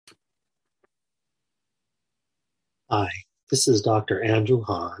Hi, this is Dr. Andrew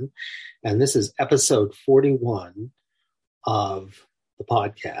Hahn, and this is episode 41 of the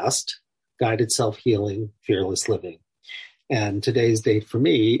podcast, Guided Self-Healing, Fearless Living. And today's date for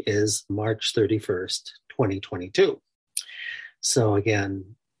me is March 31st, 2022. So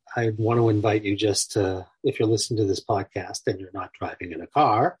again, I want to invite you just to, if you're listening to this podcast and you're not driving in a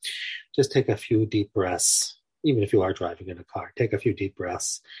car, just take a few deep breaths. Even if you are driving in a car, take a few deep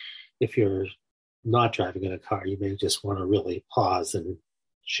breaths. If you're not driving in a car, you may just want to really pause and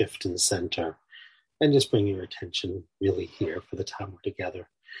shift and center and just bring your attention really here for the time we're together.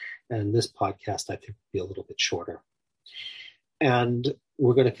 And this podcast, I think, will be a little bit shorter. And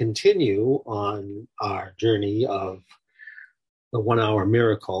we're going to continue on our journey of the 1 hour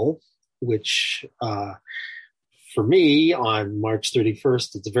miracle, which for me on March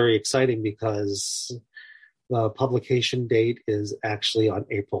 31st, it's very exciting because the publication date is actually on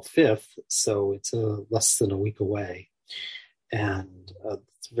April 5th, so it's less than a week away. And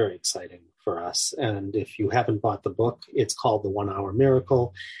it's very exciting for us. And if you haven't bought the book, it's called The 1 Hour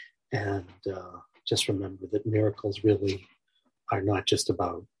Miracle. And just remember that miracles really are not just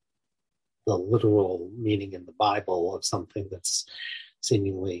about the literal meaning in the Bible of something that's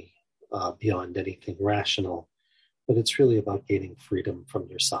seemingly beyond anything rational, but it's really about gaining freedom from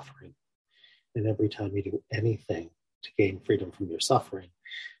your suffering. And every time you do anything to gain freedom from your suffering,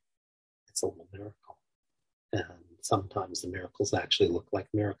 it's a little miracle. And sometimes the miracles actually look like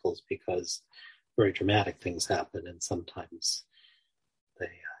miracles because very dramatic things happen, and sometimes they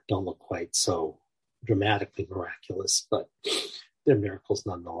don't look quite so dramatically miraculous, but they're miracles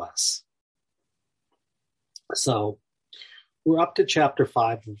nonetheless. So we're up to chapter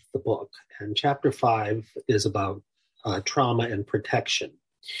 5 of the book, and chapter 5 is about trauma and protection.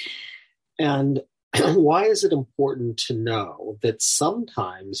 And why is it important to know that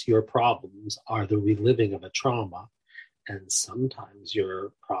sometimes your problems are the reliving of a trauma, and sometimes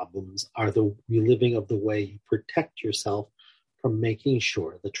your problems are the reliving of the way you protect yourself from making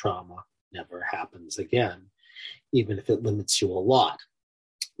sure the trauma never happens again, even if it limits you a lot,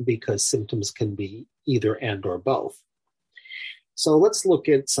 because symptoms can be either and or both. So let's look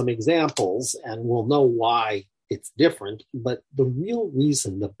at some examples and we'll know why it's different, but the real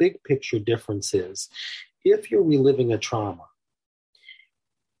reason, the big picture difference is if you're reliving a trauma,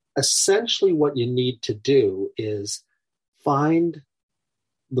 essentially what you need to do is find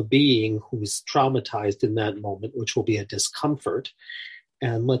the being who's traumatized in that moment, which will be a discomfort,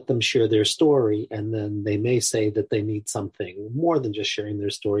 and let them share their story. And then they may say that they need something more than just sharing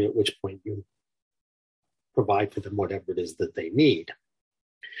their story, at which point you provide for them whatever it is that they need.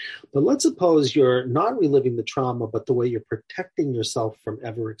 But let's suppose you're not reliving the trauma, but the way you're protecting yourself from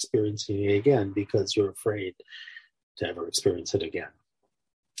ever experiencing it again because you're afraid to ever experience it again.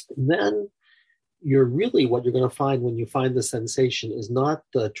 Then what you're going to find when you find the sensation is not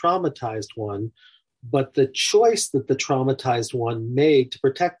the traumatized one, but the choice that the traumatized one made to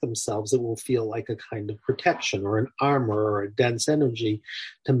protect themselves. It will feel like a kind of protection or an armor or a dense energy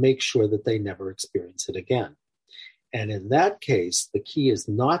to make sure that they never experience it again. And in that case, the key is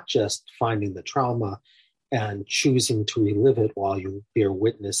not just finding the trauma and choosing to relive it while you bear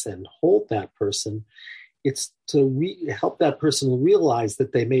witness and hold that person. It's to help that person realize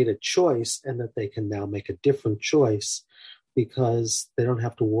that they made a choice and that they can now make a different choice because they don't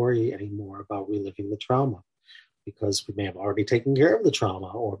have to worry anymore about reliving the trauma because we may have already taken care of the trauma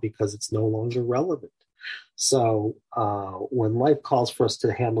or because it's no longer relevant. So when life calls for us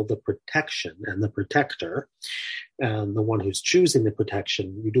to handle the protection and the protector and the one who's choosing the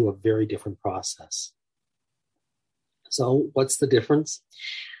protection, you do a very different process. So what's the difference?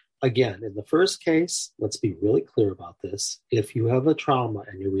 Again, in the first case, let's be really clear about this. If you have a trauma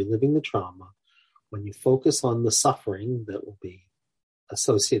and you're reliving the trauma, when you focus on the suffering that will be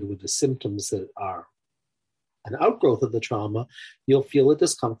associated with the symptoms that are an outgrowth of the trauma, you'll feel a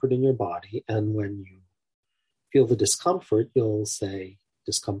discomfort in your body. And when you feel the discomfort, you'll say,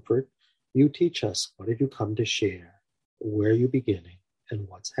 discomfort, you teach us, what have you come to share? Where are you beginning? And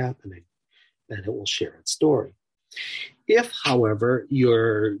what's happening? And it will share its story. If, however,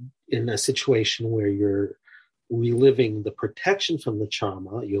 you're in a situation where you're reliving the protection from the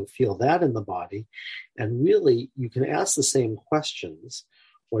trauma, you'll feel that in the body. And really, you can ask the same questions.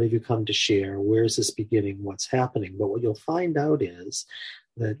 What have you come to share? Where is this beginning? What's happening? But what you'll find out is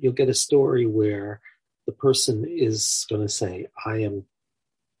that you'll get a story where the person is going to say, I am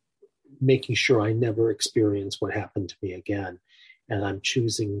making sure I never experience what happened to me again. And I'm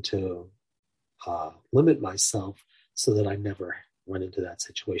choosing to limit myself so that I never run into that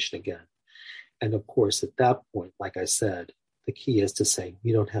situation again. And of course, at that point, like I said, the key is to say,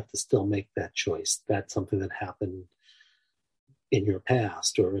 you don't have to still make that choice. That's something that happened in your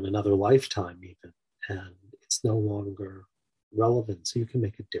past or in another lifetime even, and it's no longer relevant, so you can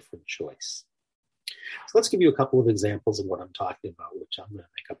make a different choice. So let's give you a couple of examples of what I'm talking about, which I'm going to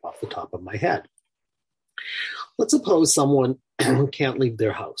make up off the top of my head. Let's suppose someone can't leave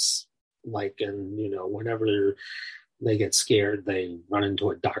their house, and whenever they get scared, they run into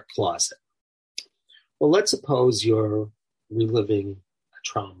a dark closet. Well, let's suppose you're reliving a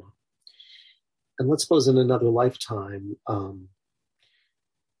trauma. And let's suppose in another lifetime,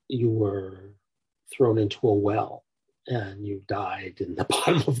 you were thrown into a well and you died in the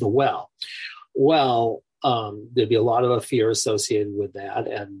bottom of the well. Well, there'd be a lot of fear associated with that,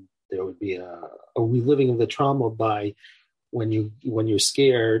 and there would be a reliving of the trauma by when you're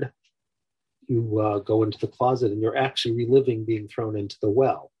scared, you go into the closet and you're actually reliving being thrown into the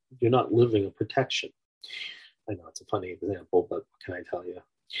well. You're not living a protection. I know it's a funny example, but what can I tell you?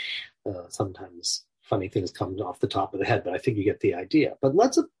 Sometimes funny things come off the top of the head, but I think you get the idea. But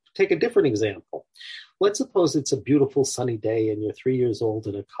let's take a different example. Let's suppose it's a beautiful sunny day and you're 3 years old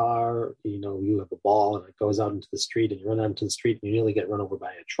in a car, you have a ball and it goes out into the street and you run out into the street and you nearly get run over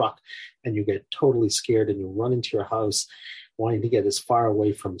by a truck and you get totally scared and you run into your house wanting to get as far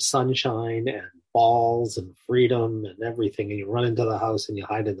away from sunshine and balls and freedom and everything, and you run into the house and you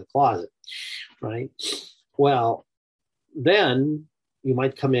hide in the closet, right? Well, then you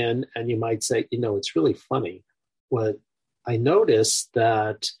might come in and you might say, it's really funny. What I noticed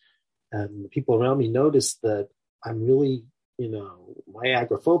that, and the people around me notice that I'm really, my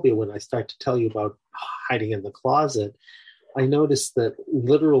agoraphobia, when I start to tell you about hiding in the closet, I noticed that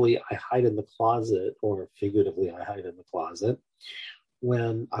literally I hide in the closet, or figuratively I hide in the closet,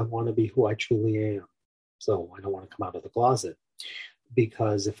 when I want to be who I truly am. So I don't want to come out of the closet,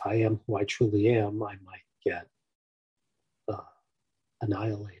 because if I am who I truly am, I might get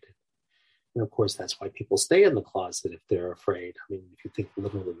annihilated. And of course, that's why people stay in the closet if they're afraid. I mean, if you think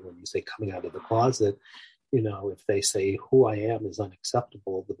literally when you say coming out of the closet, if they say who I am is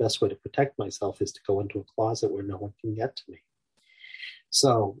unacceptable, the best way to protect myself is to go into a closet where no one can get to me.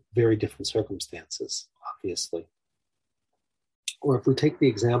 So very different circumstances, obviously. Or if we take the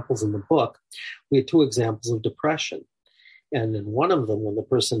examples in the book, we had 2 examples of depression. And in one of them, when the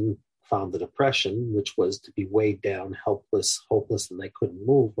person found the depression, which was to be weighed down, helpless, hopeless, and they couldn't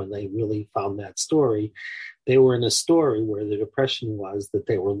move, when they really found that story, they were in a story where the depression was that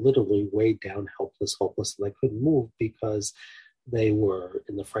they were literally weighed down, helpless, hopeless, and they couldn't move because they were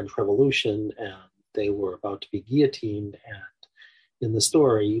in the French Revolution and they were about to be guillotined, and in the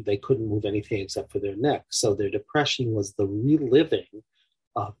story, they couldn't move anything except for their neck. So their depression was the reliving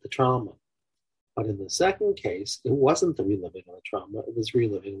of the trauma. But in the second case, it wasn't the reliving of the trauma, it was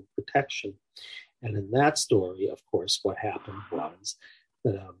reliving protection. And in that story, of course, what happened was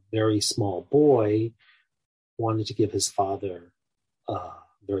that a very small boy wanted to give his father a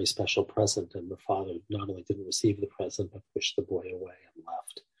very special present, and the father not only didn't receive the present, but pushed the boy away and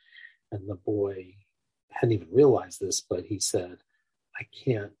left. And the boy hadn't even realized this, but he said,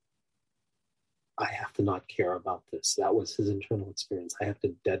 I have to not care about this. That was his internal experience. I have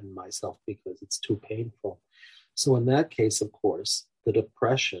to deaden myself because it's too painful. So in that case, of course, the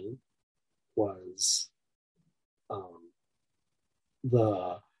depression was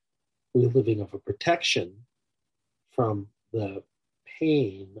the reliving of a protection from the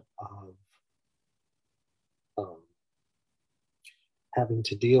pain of having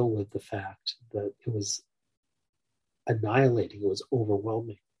to deal with the fact that it was annihilating, it was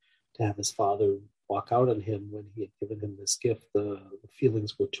overwhelming to have his father walk out on him when he had given him this gift. The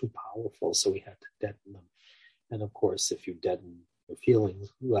feelings were too powerful, so he had to deaden them. And of course, if you deaden your feelings,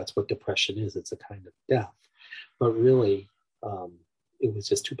 that's what depression is. It's a kind of death. But really, it was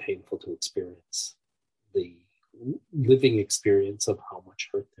just too painful to experience the living experience of how much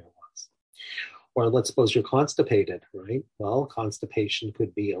hurt there was. Or let's suppose you're constipated, right? Well, constipation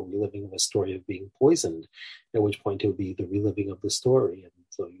could be a reliving of a story of being poisoned, at which point it would be the reliving of the story. And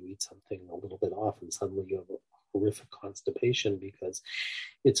so you eat something a little bit off and suddenly you have a horrific constipation because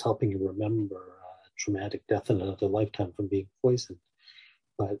it's helping you remember a traumatic death in another lifetime from being poisoned.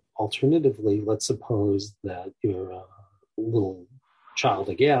 But alternatively, let's suppose that you're a little child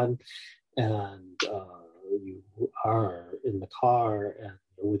again and you are in the car and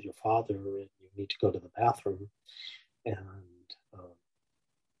you're with your father and you need to go to the bathroom, and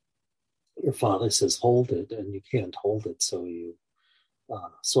your father says, hold it, and you can't hold it, so you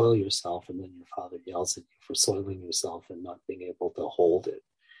soil yourself, and then your father yells at you for soiling yourself and not being able to hold it.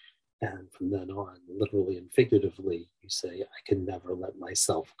 And from then on, literally and figuratively, you say, I can never let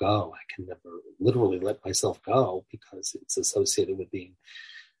myself go. I can never literally let myself go because it's associated with being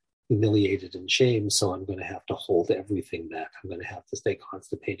humiliated and shamed, so I'm going to have to hold everything back. I'm going to have to stay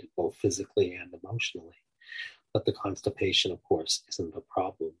constipated both physically and emotionally. But the constipation, of course, isn't the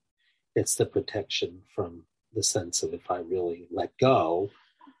problem. It's the protection from the sense of if I really let go,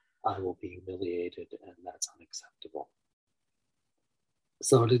 I will be humiliated, and that's unacceptable.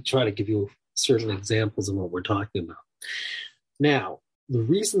 So to try to give you certain examples of what we're talking about. Now, the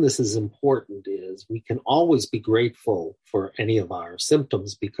reason this is important is we can always be grateful for any of our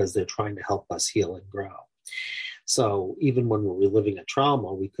symptoms because they're trying to help us heal and grow. So even when we're reliving a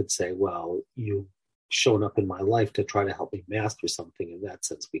trauma, we could say, well, you've shown up in my life to try to help me master something. In that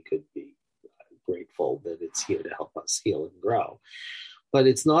sense, we could be grateful that it's here to help us heal and grow. But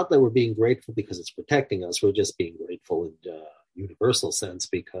it's not that we're being grateful because it's protecting us. We're just being grateful in a universal sense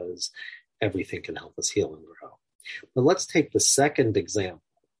because everything can help us heal and grow. But let's take the second example.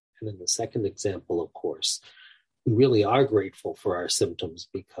 And in the second example, of course, we really are grateful for our symptoms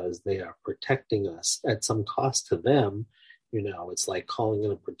because they are protecting us at some cost to them. You know, it's like calling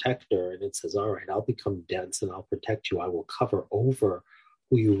in a protector and it says, all right, I'll become dense and I'll protect you. I will cover over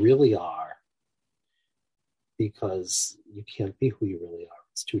who you really are because you can't be who you really are.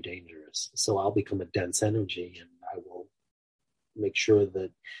 It's too dangerous. So I'll become a dense energy and I will make sure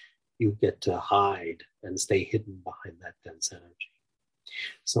that you get to hide and stay hidden behind that dense energy.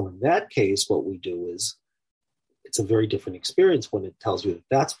 So in that case, what we do is it's a very different experience when it tells you that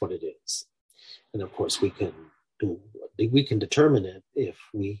that's what it is. And of course, we can determine it if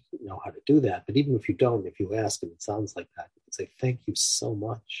we know how to do that. But even if you don't, if you ask and it sounds like that, you can say, thank you so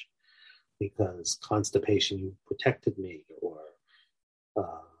much because constipation, you protected me, or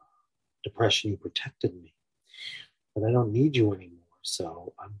depression, you protected me. But I don't need you anymore.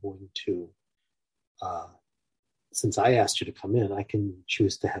 So I'm going to, since I asked you to come in, I can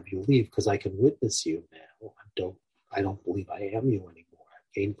choose to have you leave because I can witness you now. I don't believe I am you anymore.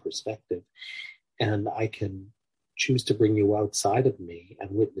 I've gained perspective. And I can choose to bring you outside of me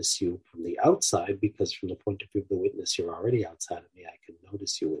and witness you from the outside because from the point of view of the witness, you're already outside of me. I can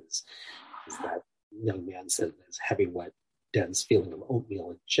notice you as that young man said, as heavy, wet, dense feeling of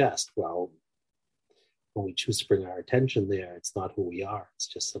oatmeal in chest. Well, when we choose to bring our attention there, it's not who we are. It's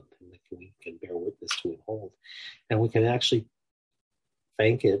just something that we can bear witness to and hold. And we can actually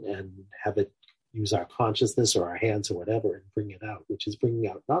thank it and have it use our consciousness or our hands or whatever and bring it out, which is bringing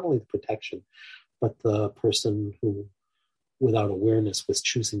out not only the protection, but the person who, without awareness, was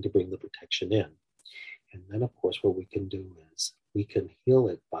choosing to bring the protection in. And then, of course, what we can do is we can heal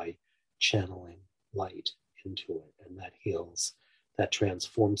it by channeling light into it. And that heals, that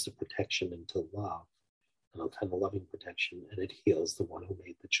transforms the protection into love. And a kind of loving protection, and it heals the one who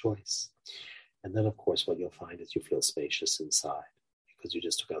made the choice. And then, of course, what you'll find is you feel spacious inside because you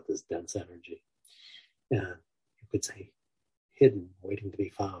just took out this dense energy. And you could say hidden, waiting to be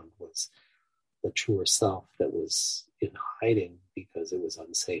found, was the truer self that was in hiding because it was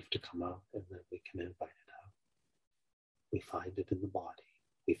unsafe to come out, and then we can invite it out. We find it in the body.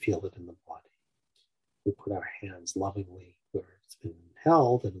 We feel it in the body. We put our hands lovingly where it's been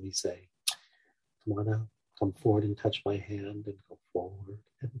held, and we say, come on out. Come forward and touch my hand and go forward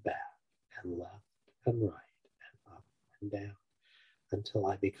and back and left and right and up and down until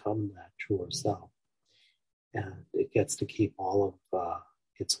I become that truer self. And it gets to keep all of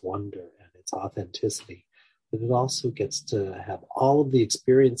its wonder and its authenticity, but it also gets to have all of the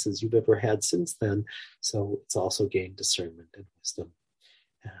experiences you've ever had since then. So it's also gained discernment and wisdom.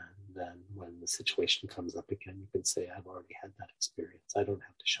 And then when the situation comes up again, you can say, I've already had that experience. I don't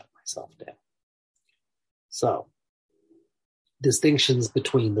have to shut myself down. So, distinctions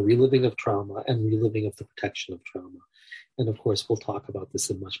between the reliving of trauma and reliving of the protection of trauma. And of course, we'll talk about this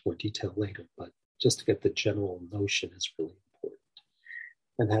in much more detail later, but just to get the general notion is really important.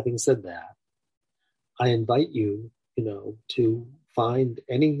 And having said that, I invite you, to find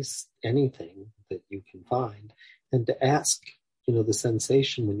anything that you can find and to ask, the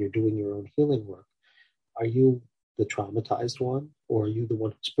sensation when you're doing your own healing work. Are you the traumatized one, or are you the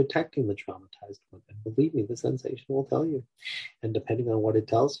one who's protecting the traumatized one? And believe me, the sensation will tell you. And depending on what it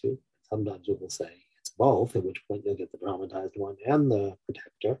tells you, sometimes it will say it's both, at which point you'll get the traumatized one and the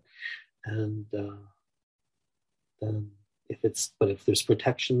protector. And then if there's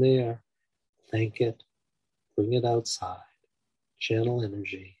protection there, thank it, bring it outside, channel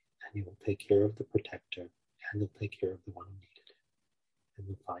energy, and you will take care of the protector, and you'll take care of the one who needed it. And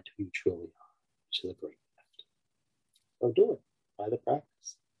you'll find who you truly are, which is a great gift. So do it. Try the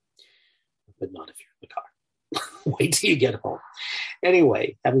practice. But not if you're in the car. Wait till you get home.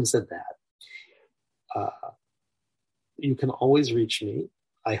 Anyway, having said that, you can always reach me.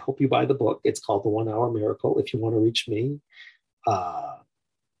 I hope you buy the book. It's called The 1 Hour Miracle. If you want to reach me,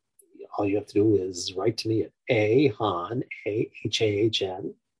 all you have to do is write to me at ahahn,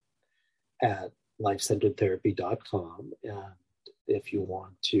 AHAHN, at lifecenteredtherapy.com. And if you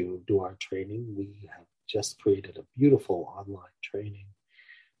want to do our training, we have just created a beautiful online training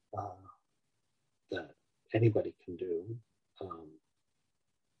that anybody can do.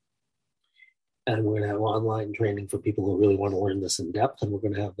 And we're going to have online training for people who really want to learn this in depth, and we're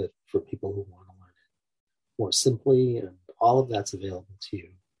going to have it for people who want to learn it more simply, and all of that's available to you.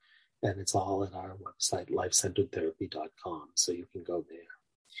 And it's all at our website, lifecenteredtherapy.com, so you can go there.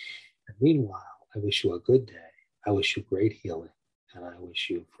 And meanwhile, I wish you a good day. I wish you great healing, and I wish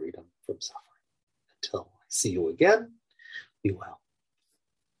you freedom from suffering. Until I see you again, be well.